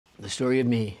story of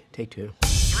me. Take two.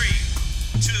 3,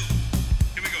 2,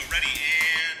 here we go. Ready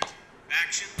and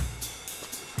action.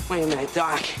 Wait a minute,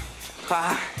 Doc.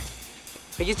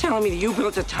 Are you telling me that you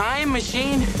built a time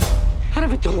machine out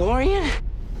of a DeLorean?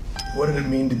 What did it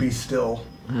mean to be still?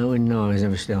 I wouldn't know. I was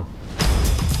never still.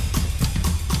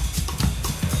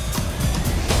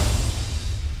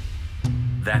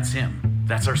 That's him.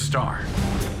 That's our star.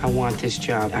 I want this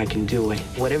job. I can do it.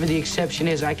 Whatever the exception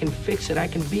is, I can fix it. I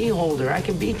can be older. I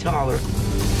can be taller.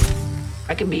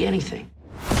 I can be anything.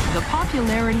 The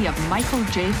popularity of Michael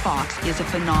J. Fox is a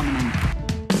phenomenon.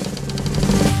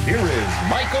 Here is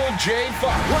Michael J.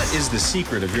 Fox. What is the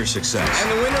secret of your success?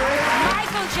 And the winner is...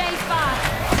 Michael J. Fox.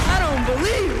 I don't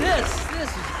believe this. This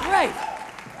is great.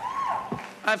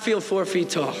 I feel 4 feet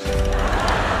tall.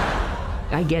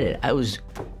 I get it. I was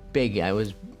big. I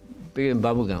was bigger than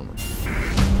bubblegum.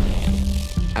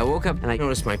 I woke up and I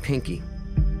noticed my pinky.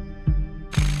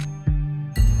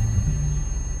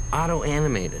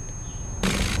 Auto-animated.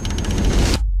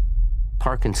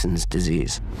 Parkinson's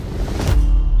disease.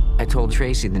 I told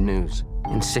Tracy the news.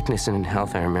 In sickness and in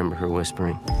health, I remember her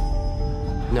whispering.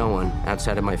 No one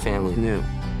outside of my family knew.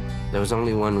 There was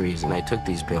only one reason I took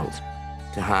these pills.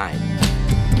 To hide.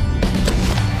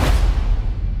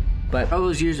 But all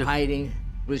those years of hiding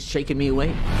was shaking me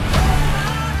awake.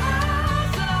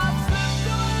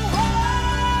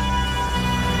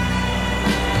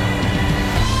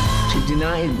 To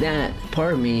deny that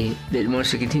part of me that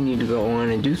wants to continue to go on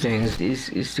and do things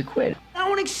is to quit. I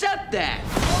don't accept that.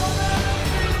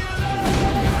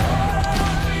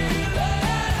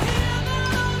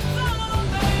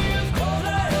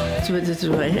 This is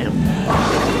what I am.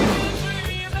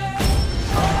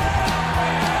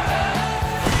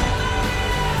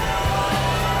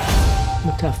 I'm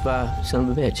a tough son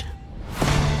of a bitch.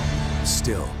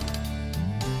 Still,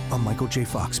 a Michael J.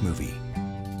 Fox movie.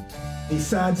 The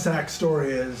sad sack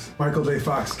story is Michael J.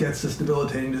 Fox gets this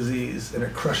debilitating disease and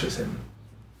it crushes him.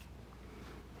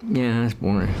 Yeah, that's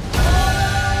boring.